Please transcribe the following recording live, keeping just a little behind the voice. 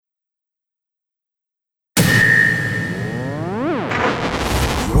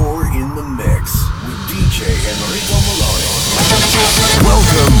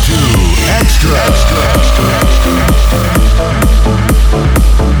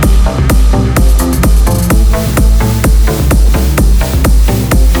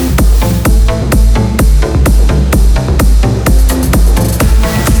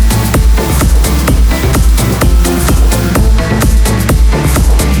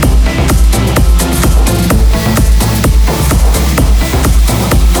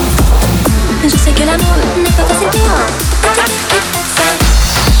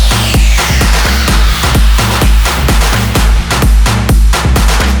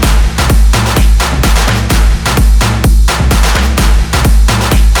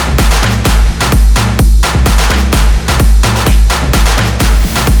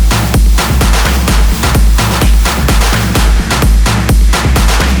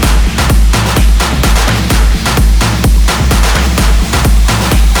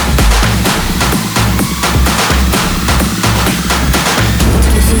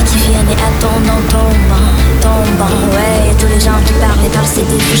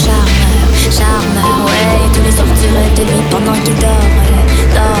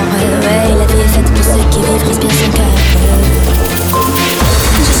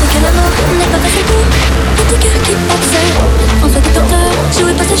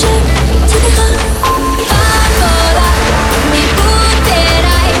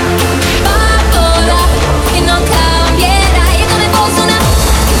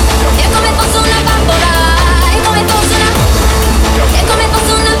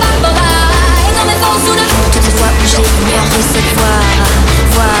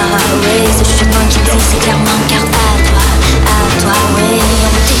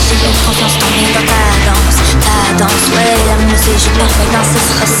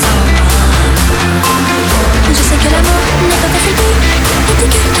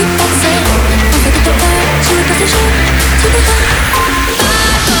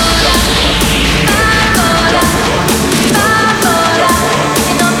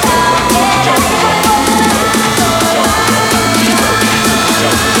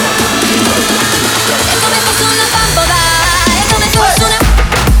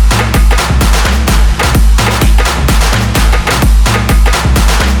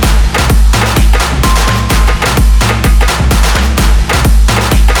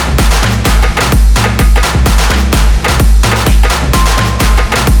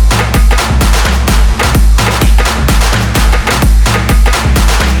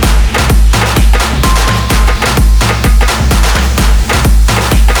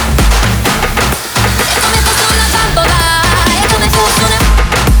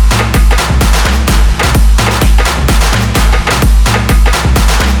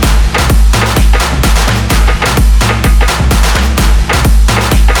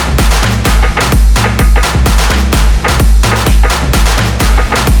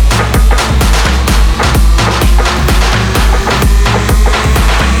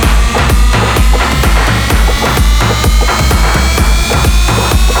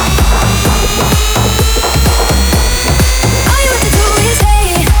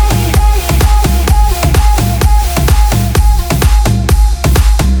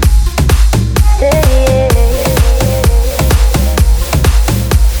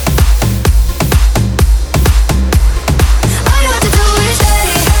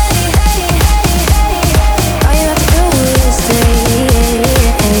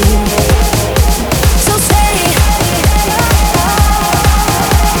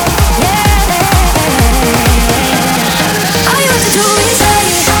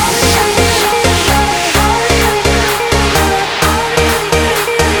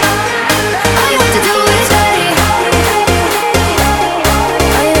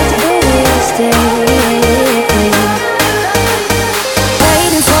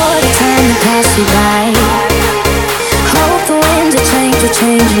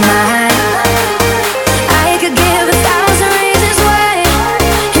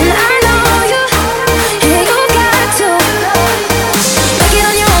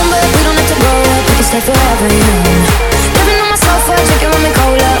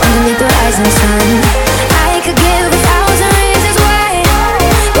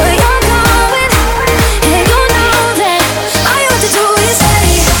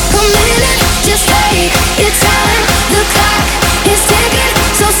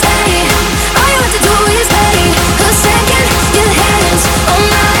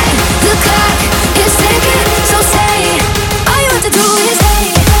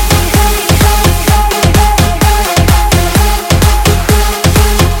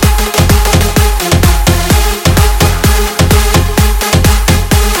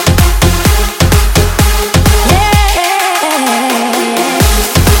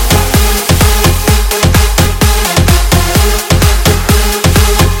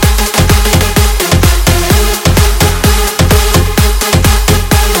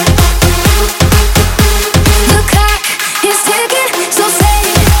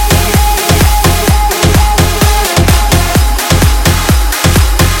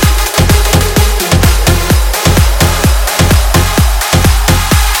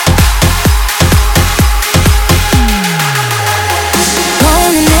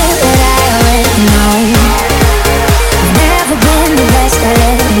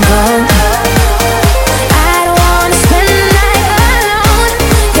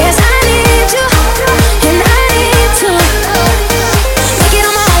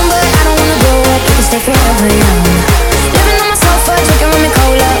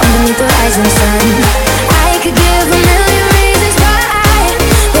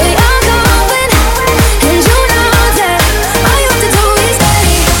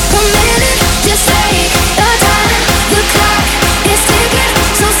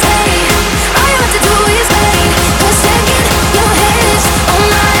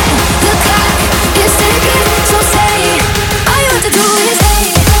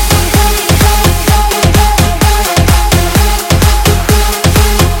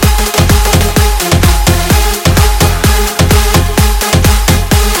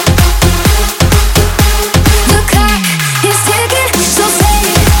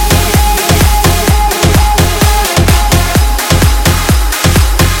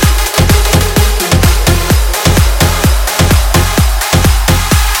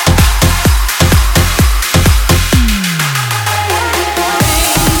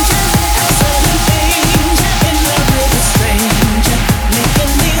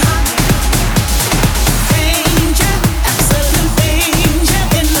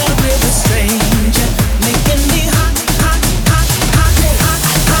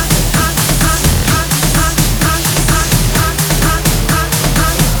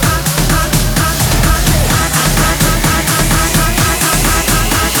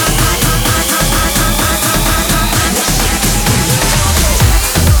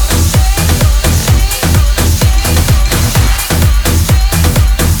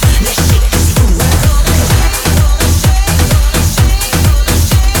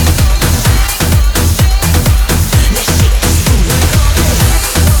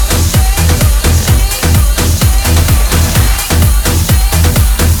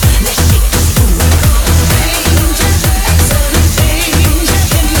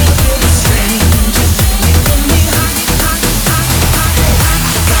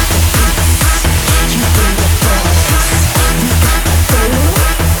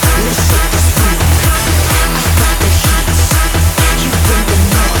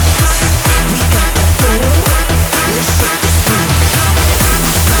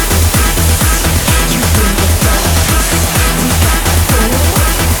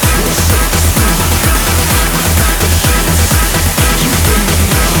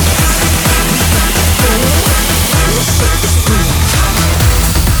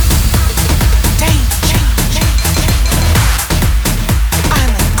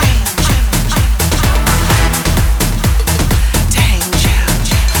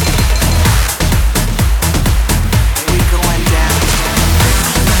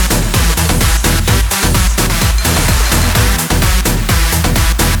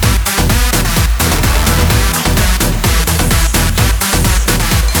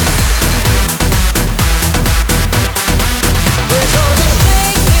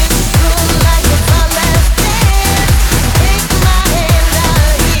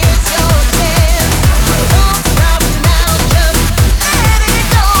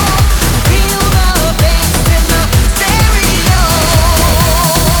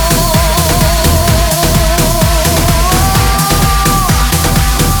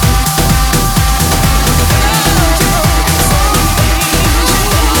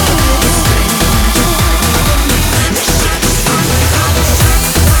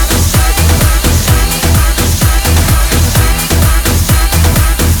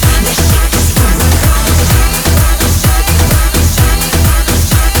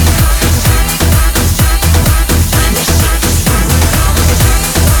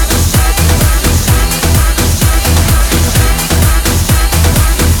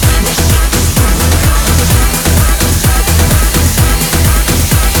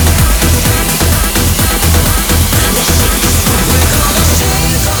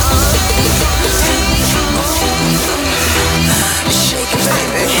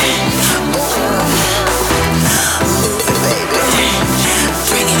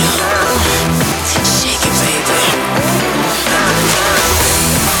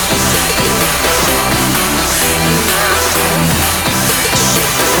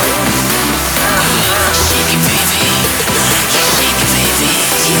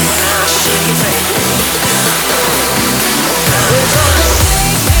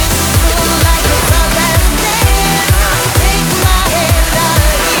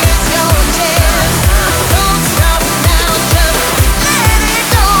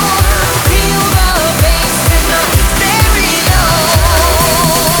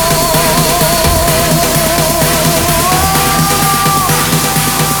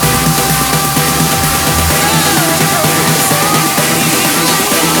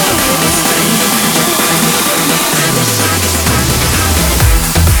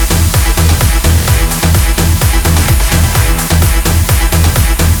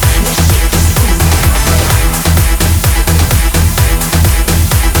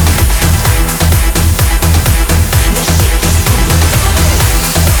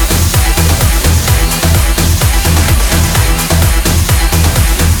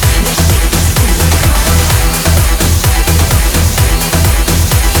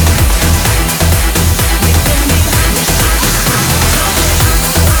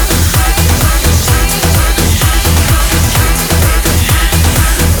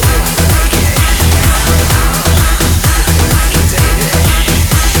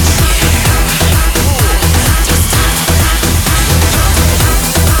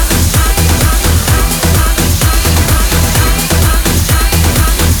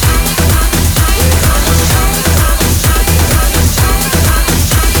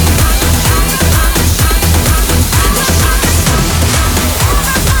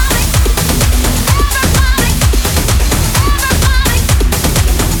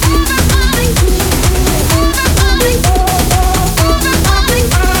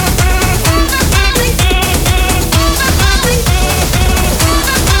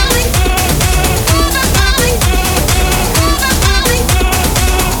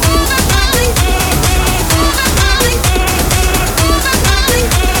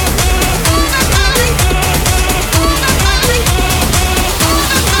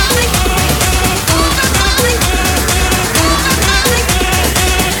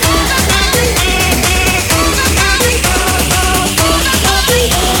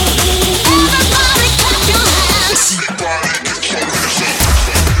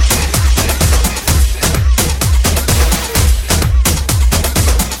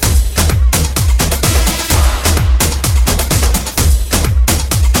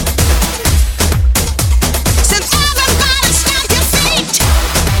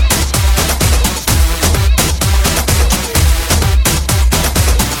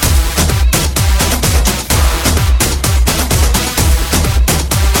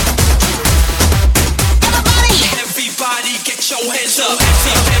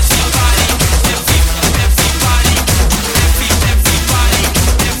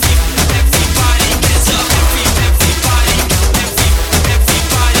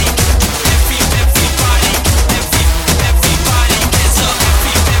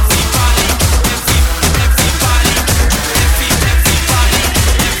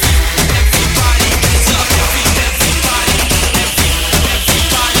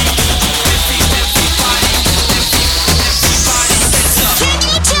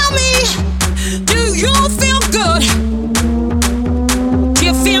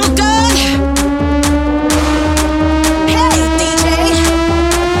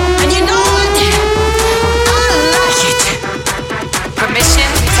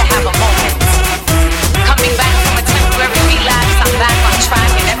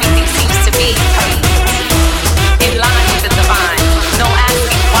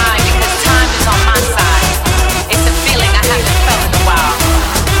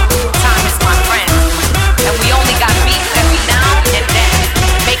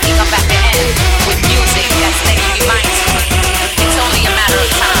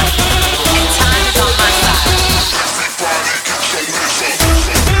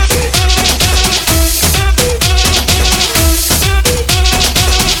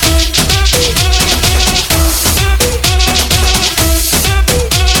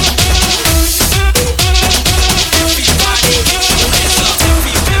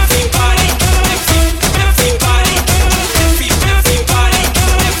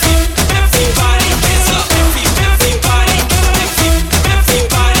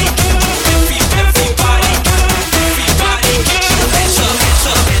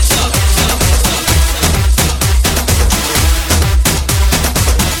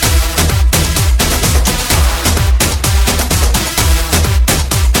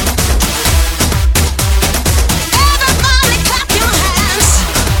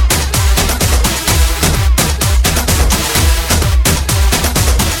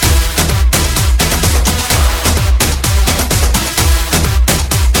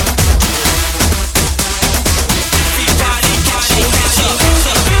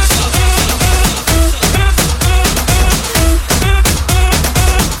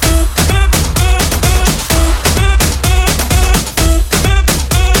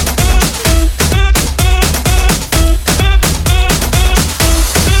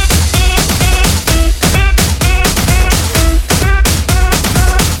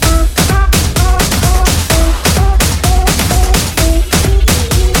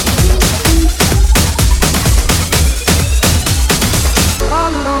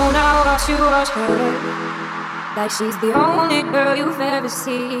like she's the only girl you've ever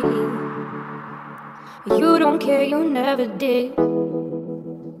seen. You don't care, you never did.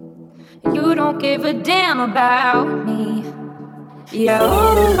 You don't give a damn about me. Yeah,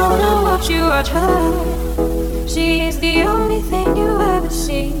 all alone I watch you watch her. She is the only thing you ever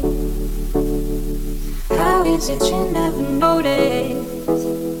see. How is it you never noticed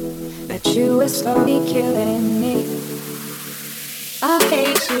that you were slowly killing me? I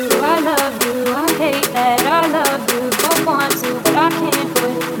hate you, I love you, I hate that I love you. Don't want to, but I can't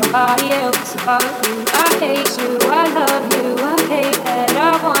put nobody else above you. I hate you, I love you, I hate that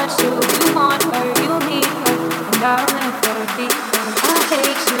I want you. You want her, you need her, and I'll never be her. I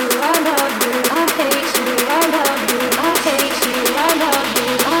hate you, I love you, I hate you, I love you, I hate you, I love you,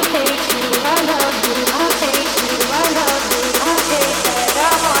 I hate you, I love you, I hate you, I love you, I hate that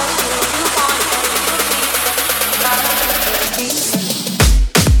I want you. You want her, you need her, and I'll never be her.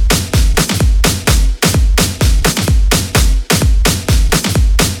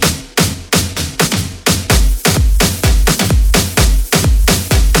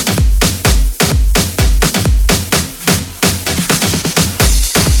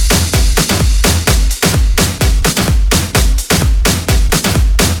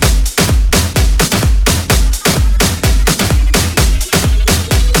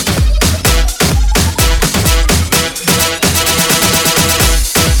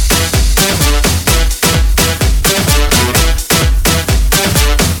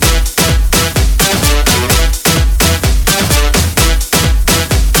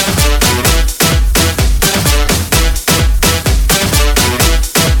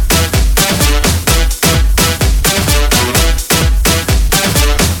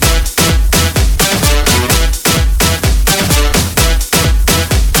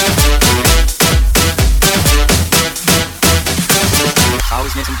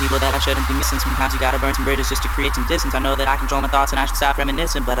 Sometimes you gotta burn some bridges just to create some distance. I know that I control my thoughts and I should stop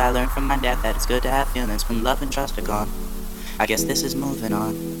reminiscing, but I learned from my dad that it's good to have feelings when love and trust are gone. I guess this is moving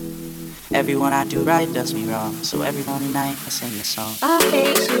on. Everyone I do right does me wrong, so every morning night I sing this song. I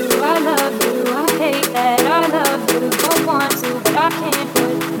hate you, I love you, I hate that I love you. Don't want to, but I can't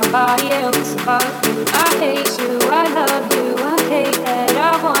put nobody else above you. I hate you, I love you, I hate that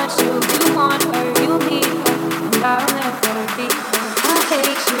I want you. You want her, you need her, and I'll never be her. I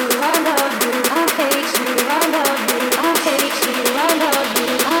hate you, I love you, I hate you, I love you, I hate you, I love you,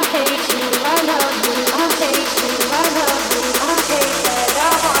 I hate you, I love you, I hate you, I love you, I hate that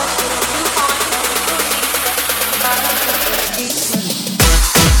I want you. You want her, you need her, and I'll never be her.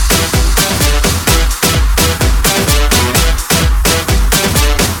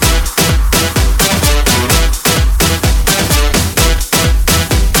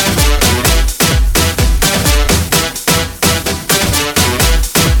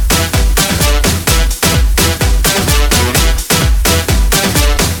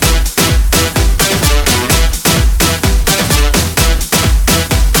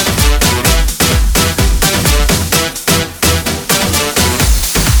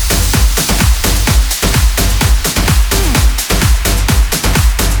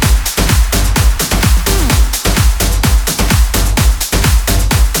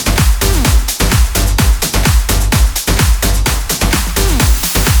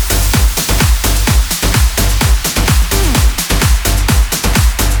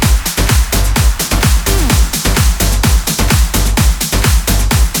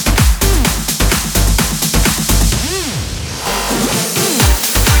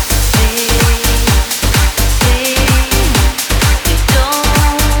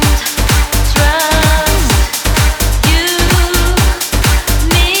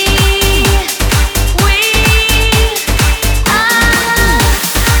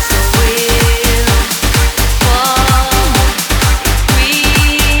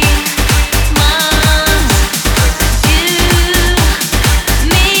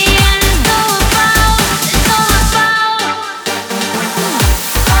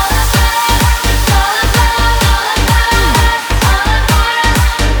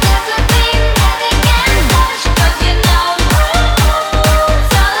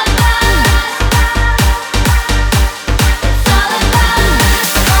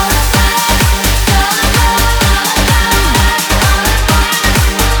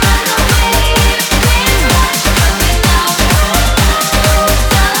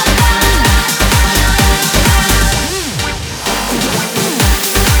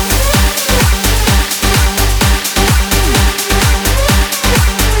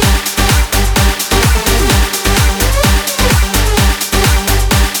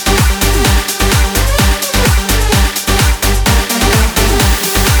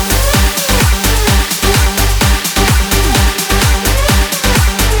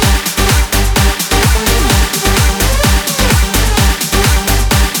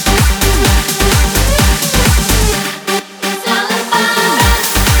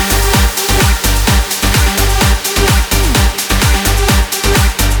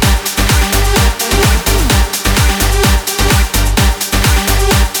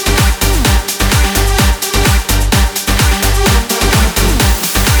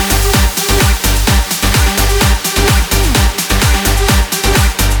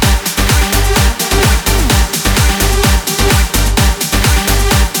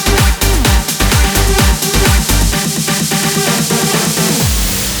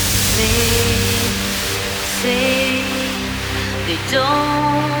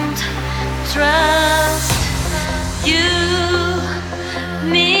 don't trust you,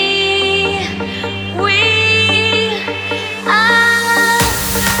 me, we are.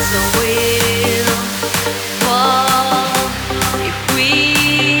 So we'll fall if we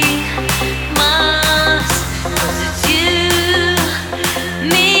must. 'Cause it's you,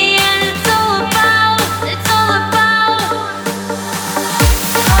 me, and it's all about, it's all about.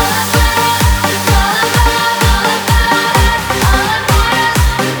 All about, it's all about, all about us, all about us.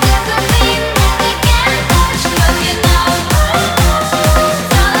 There's something that they can't touch, but you know, it's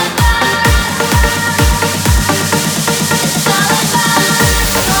all about us. It's all about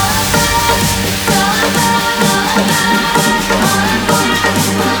us, all about us. It's all about, all about us, all about us.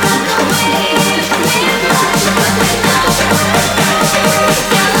 We'll run away if we must, but we know it's all about us.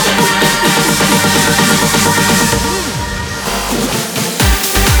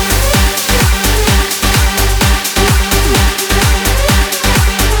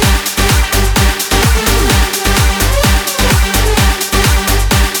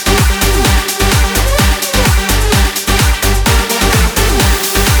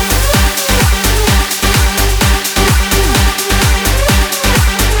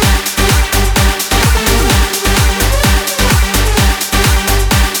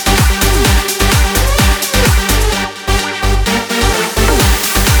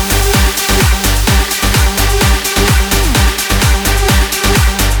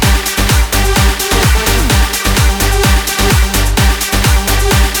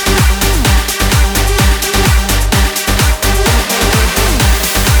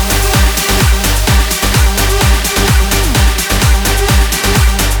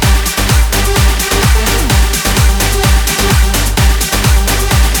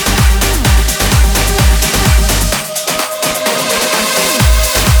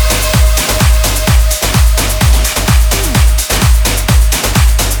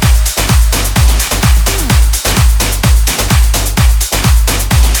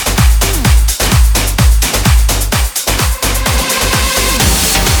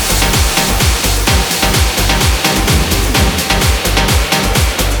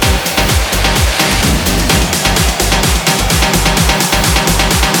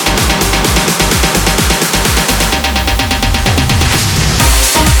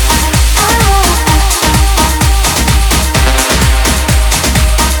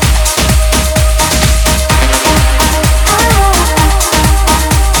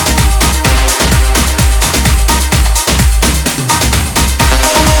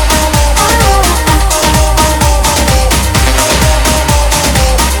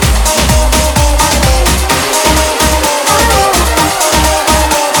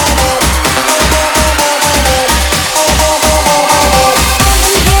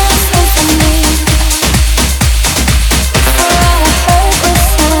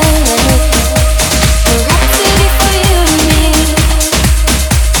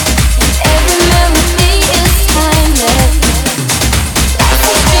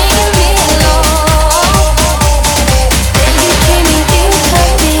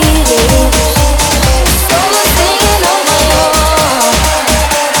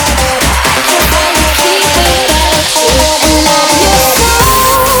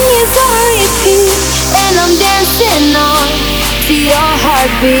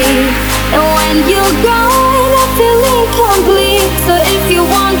 And when you're gone, I feel incomplete. So if you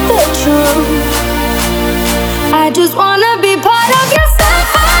want the truth, I just wanna be part of your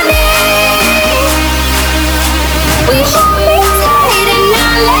symphony. We hold me tight and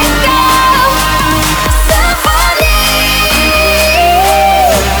not let go. Symphony,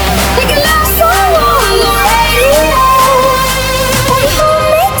 like a love song on the radio. We hold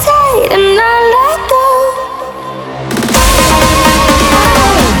me tight and not let go.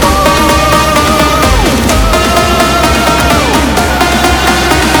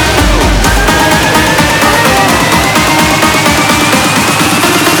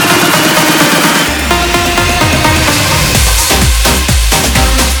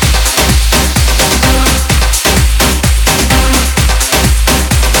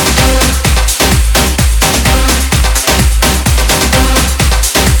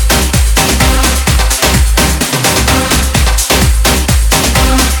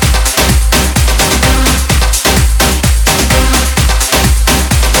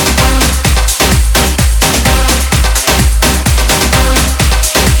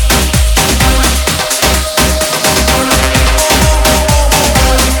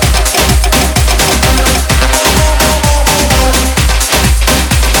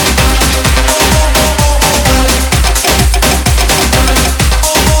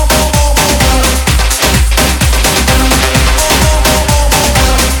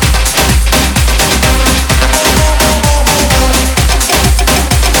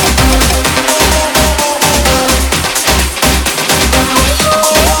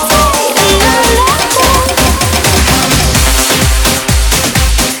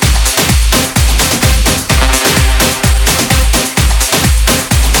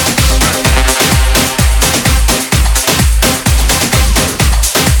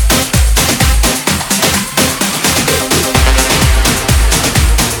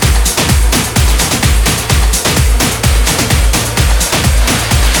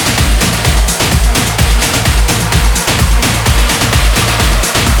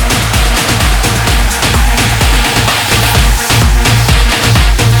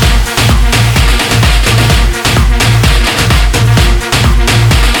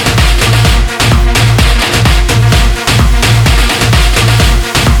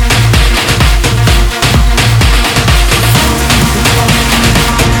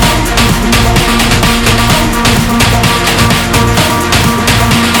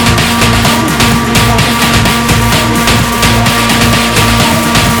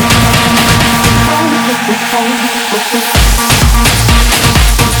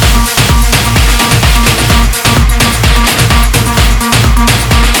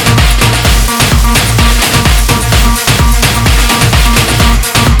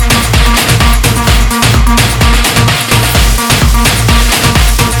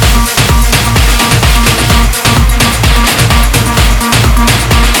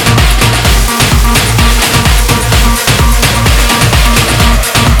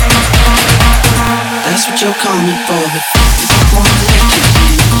 coming for, but you don't wanna let you be.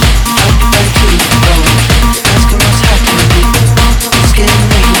 You drop it back to the floor. You're asking what's happening. It's getting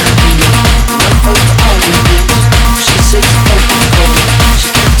late now, you know. Enough of the arguments. She says the focus cold.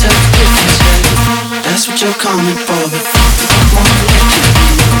 She can't tell the difference, baby. That's what you're coming for, but you don't wanna let you be.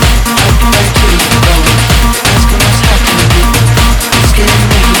 You drop it back to the floor. You're asking what's happening. It's getting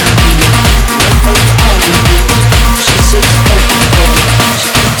late now, you know. Enough of the arguments. She says the focus cold. She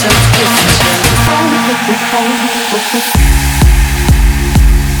can't tell the difference, baby.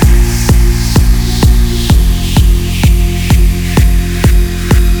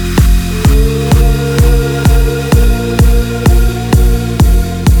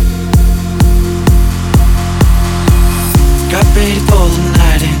 Got ready for the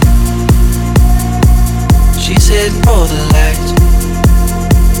night in. She's heading for the light,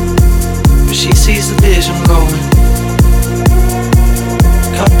 but she sees the vision going.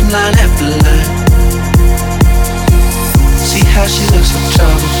 Cupping line after line. See how she looks like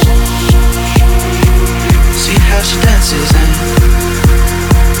trouble. See how she dances and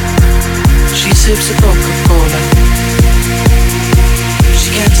she sips a Coca-Cola. She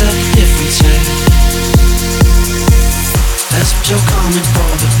can't tell the difference, that's what you're coming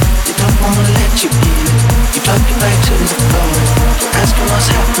for, but you don't wanna let you in. You drop your back to the floor. You're asking what's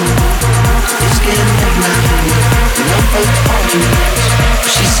happening. It's getting late now, you know both arguments.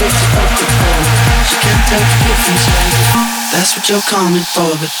 She sips a Coca-Cola. She can't tell the difference, that's what you're coming for,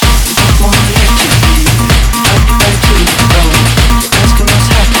 but you don't wanna let you in. You drop your back to the floor. You're asking what's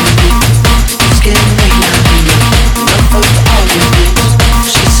happening. It's getting late now, you know both arguments.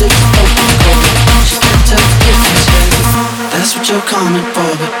 She sips a Coca-Cola. She can't tell the difference, that's what you're coming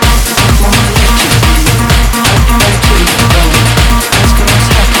for, but you don't wanna let you be. You drop your back to the floor. You're asking what's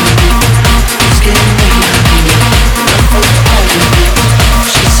happening. It's getting late now, you know both arguments.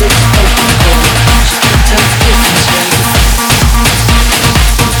 She sips a Coca-Cola. She can't tell the difference,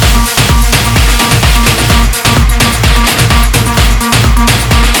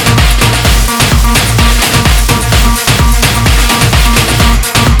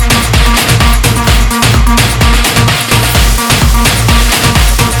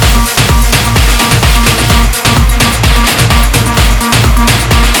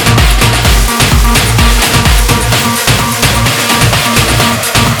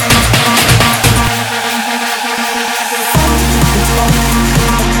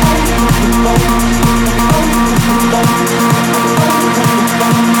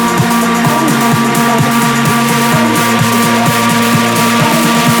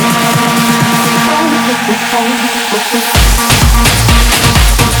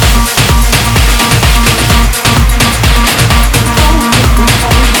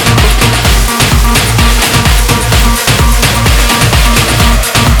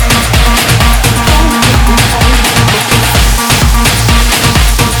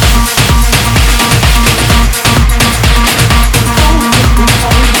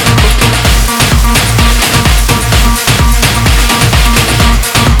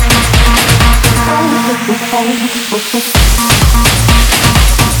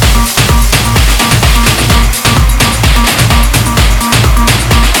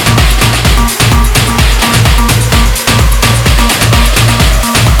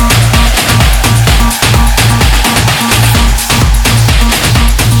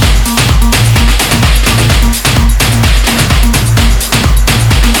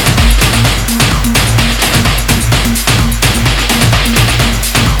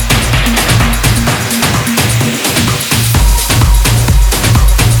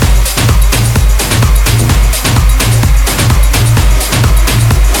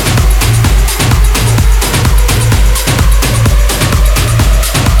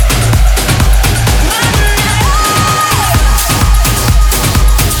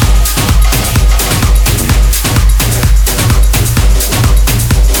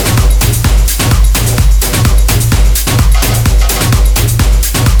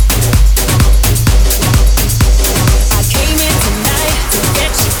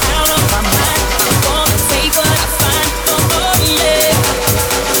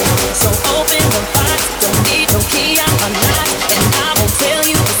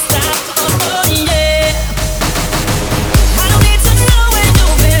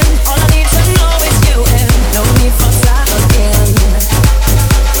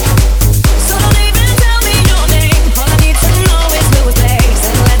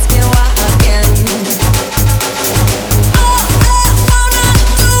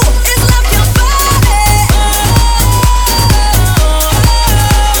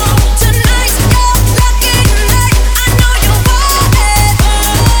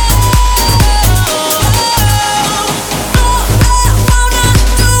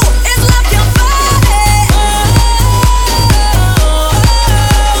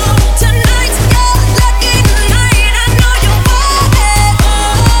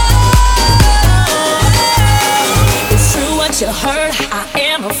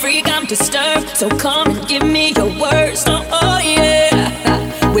 I'm a freak, I'm disturbed. So come and give me your words. Oh, oh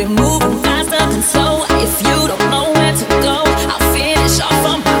yeah. We're moving faster than slow. If you don't know where to go, I'll finish off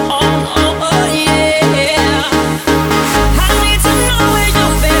on my own. Oh, oh yeah. I don't need to know where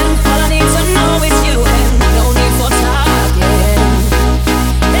you've been. All I need to know is you, and no need for talking.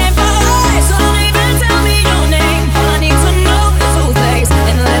 Hey boy, so don't even tell me your name. All I need to know is who thinks,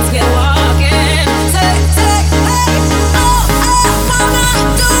 and let's get walking. Say, hey, all I wanna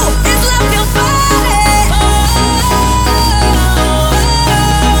do is love your body.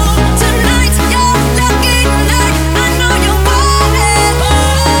 Tonight's your lucky night. I know you want it.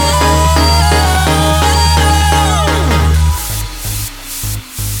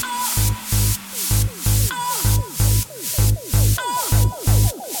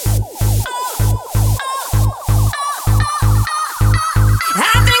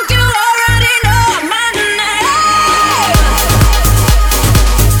 I think you already know my name.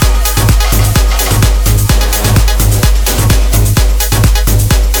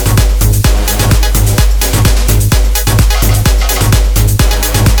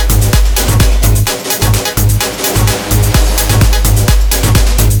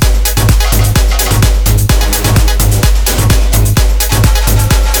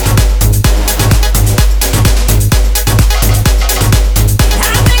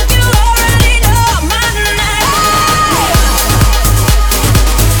 I think you already know my name.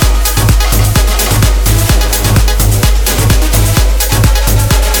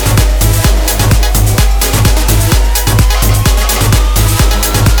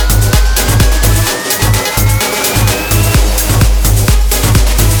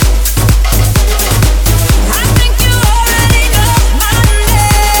 I think you already know my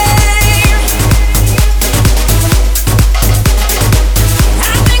name.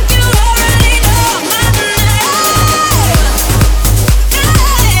 I think you already know my name.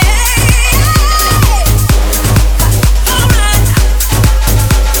 Alright,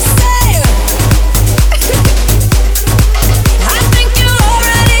 say it. I think you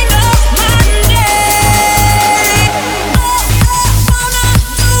already know my name. All I wanna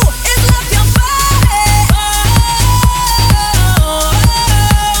do is love your body.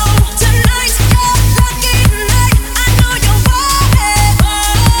 Tonight's your lucky night. I know you want it. All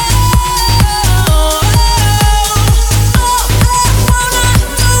I wanna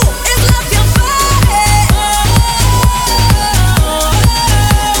do is love your body.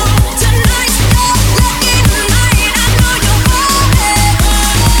 Tonight's your lucky night. I know you want it.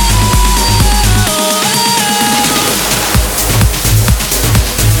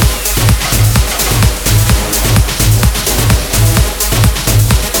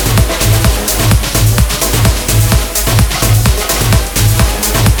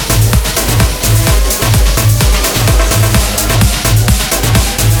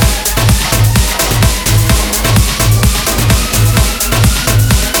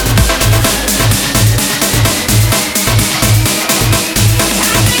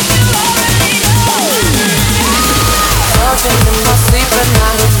 Talking in my sleep at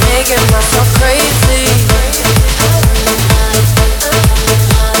night, making myself crazy.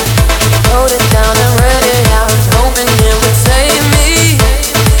 Wrote it down and read it out, hoping it would save me.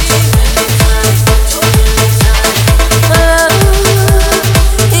 My love,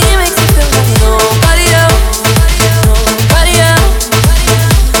 he makes me feel like nobody else, nobody else.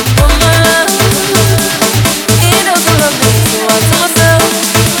 But my love, he doesn't love me, so I tell myself,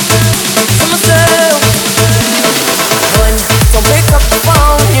 don't pick up the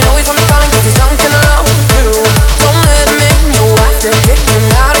phone. You know he's only calling 'cause he's drunk and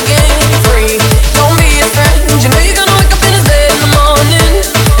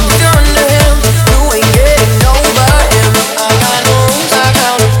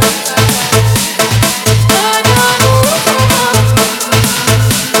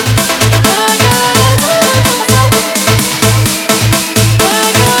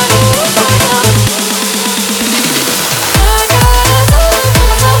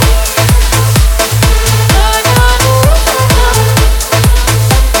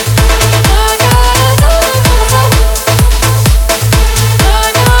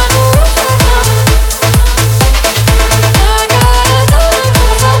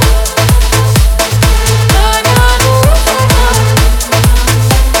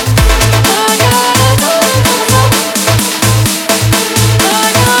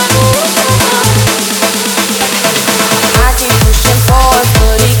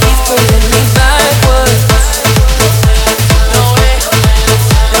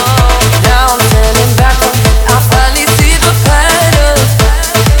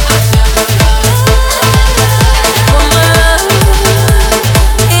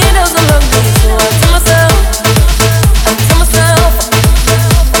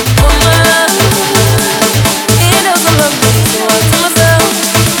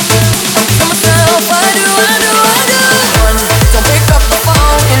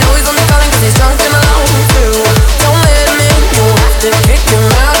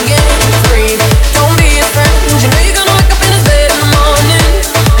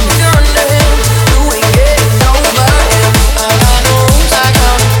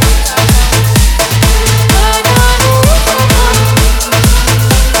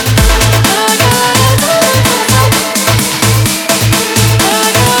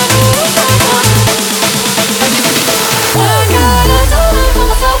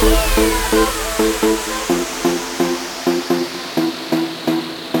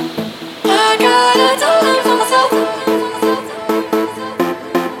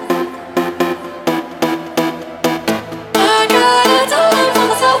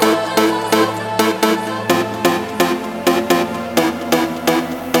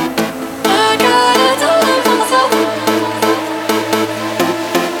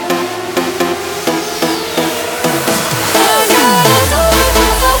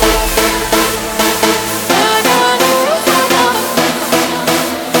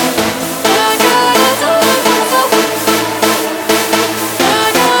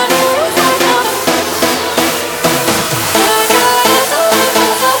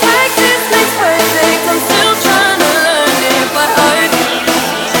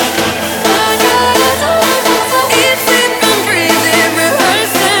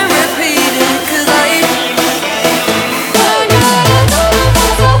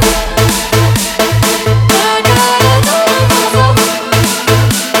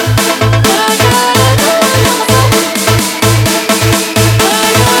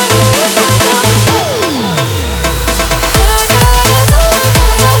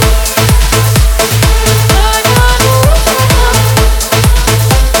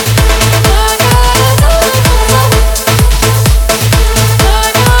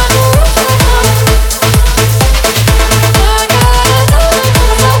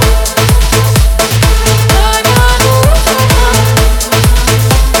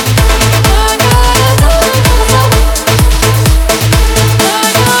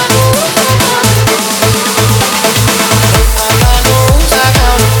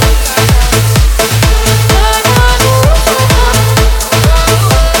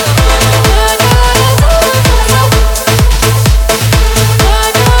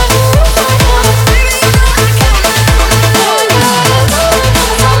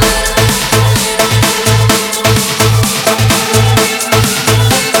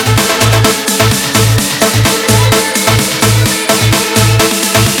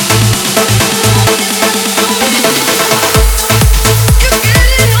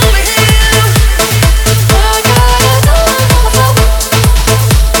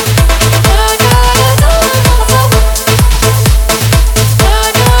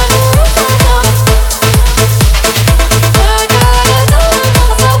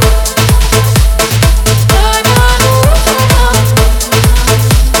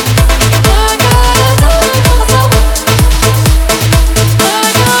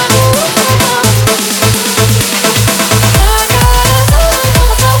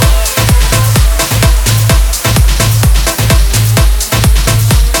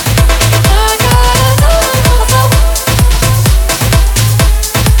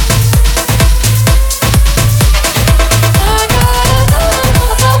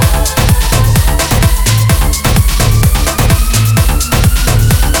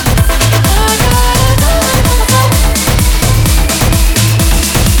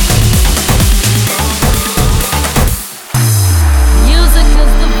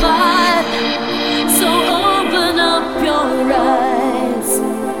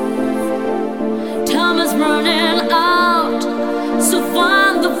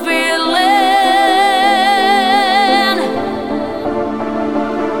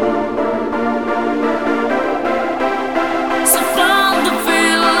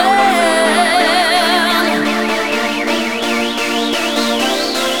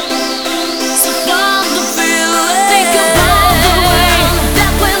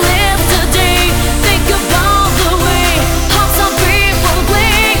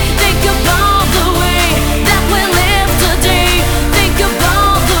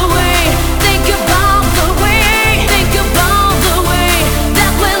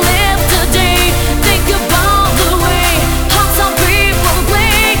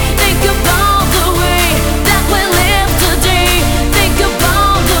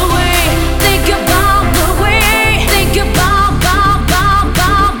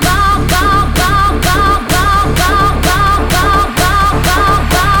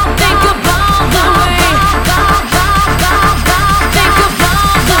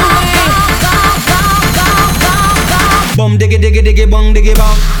diggy diggy bong diggy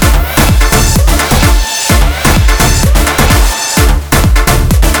bong.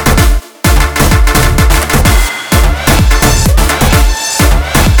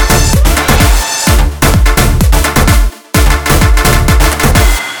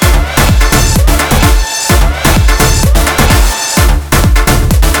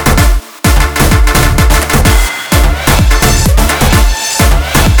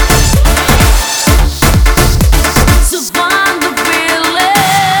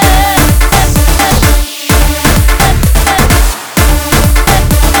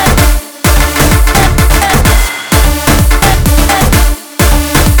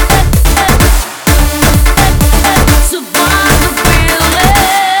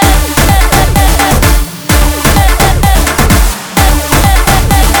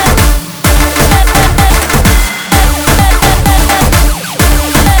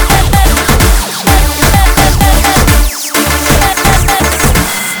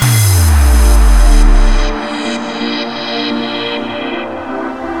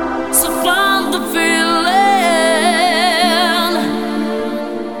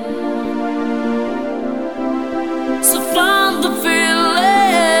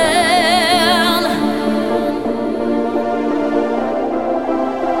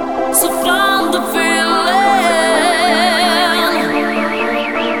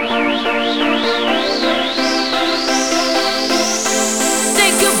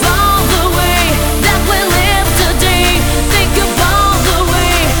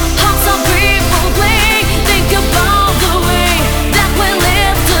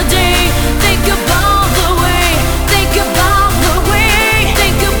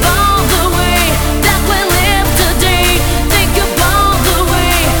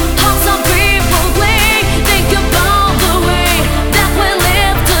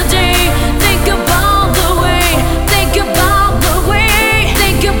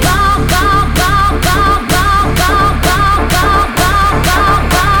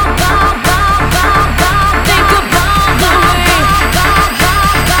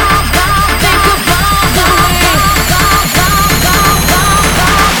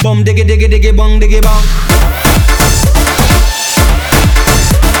 Diggy diggy diggy bong diggy bong.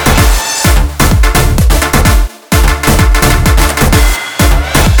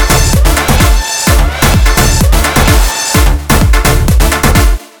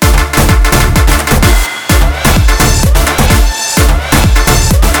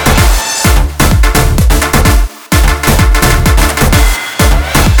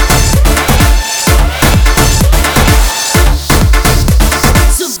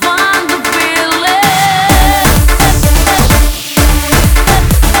 So find the feeling.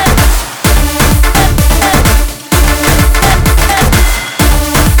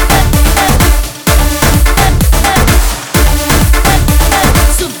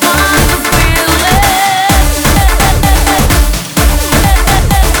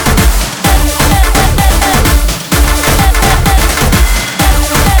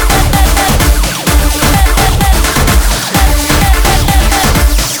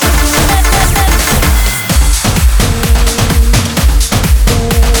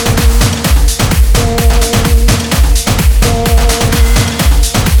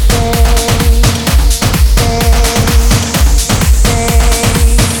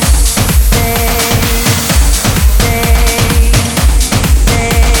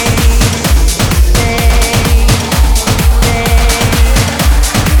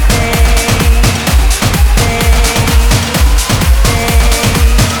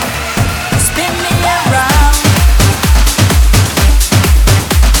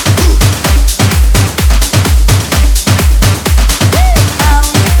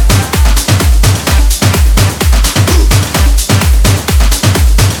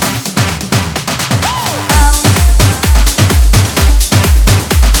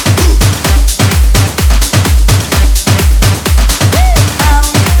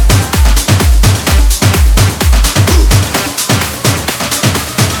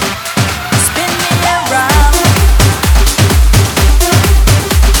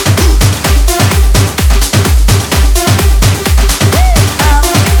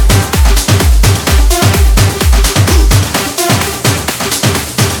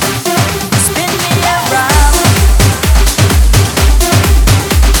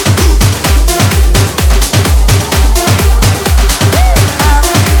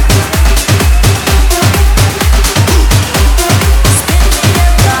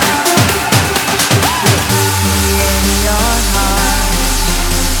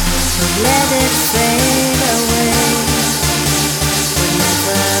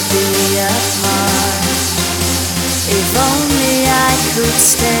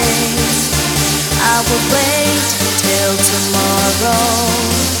 would wait till tomorrow,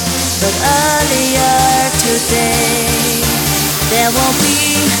 but earlier today there won't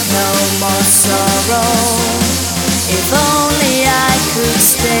be no more sorrow. If only I could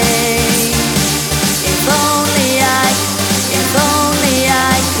stay. If only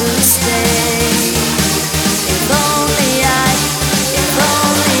I could stay. If only I, if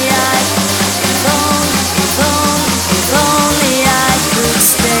only I, if only I could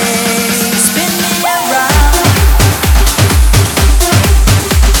stay. Spin me around.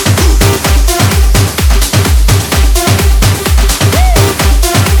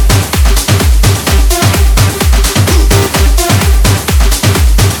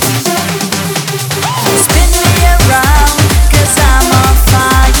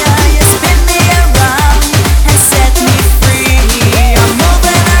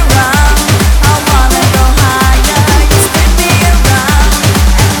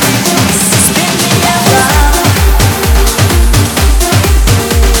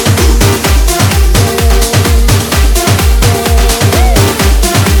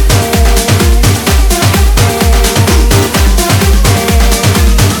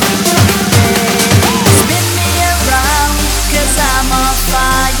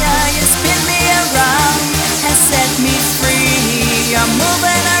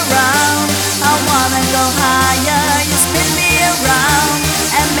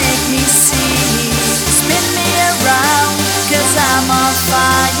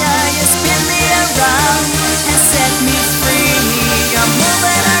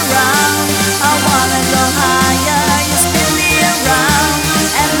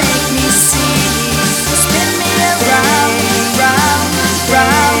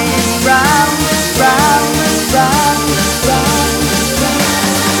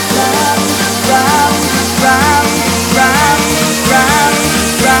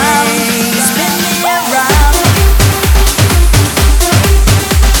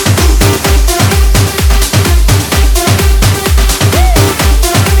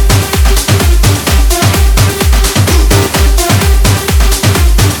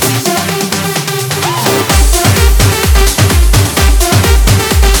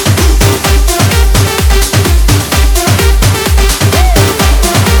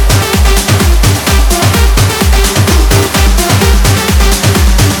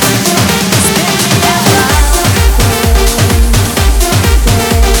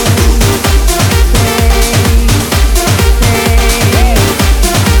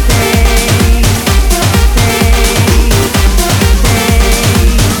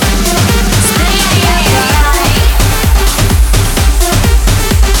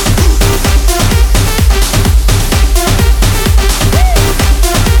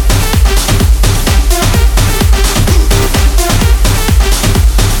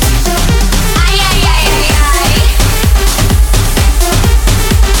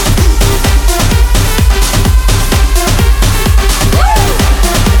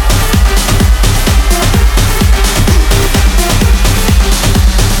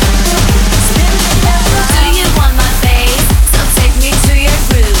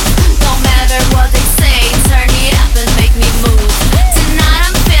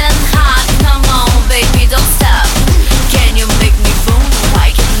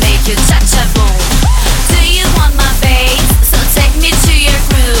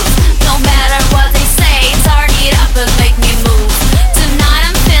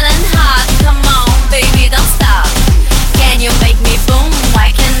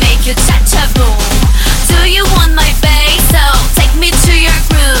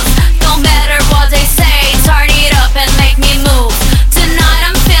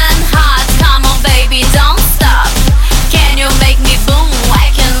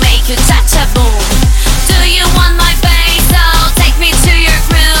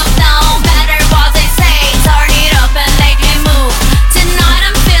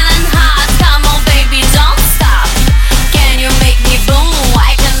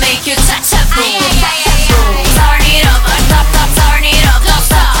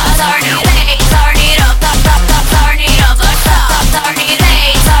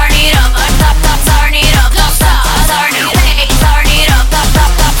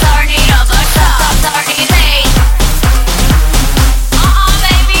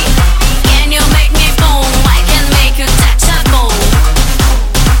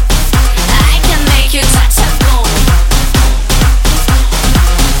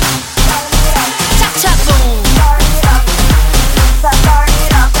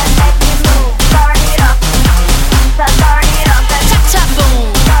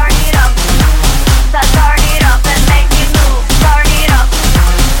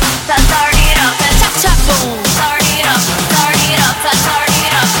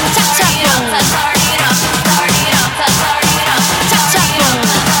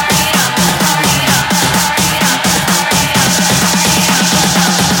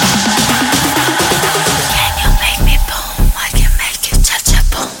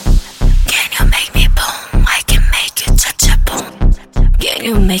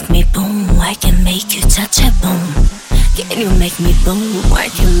 me boom, I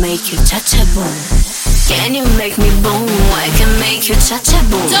can make you cha-cha boom. Can you make me boom, I can make you cha-cha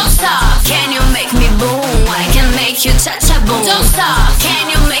boom. Don't stop. Can you make me boom, I can make you cha-cha boom. Don't stop. Can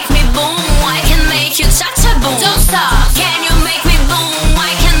you make me boom, I can make you cha-cha boom. Don't stop. Can you make me boom,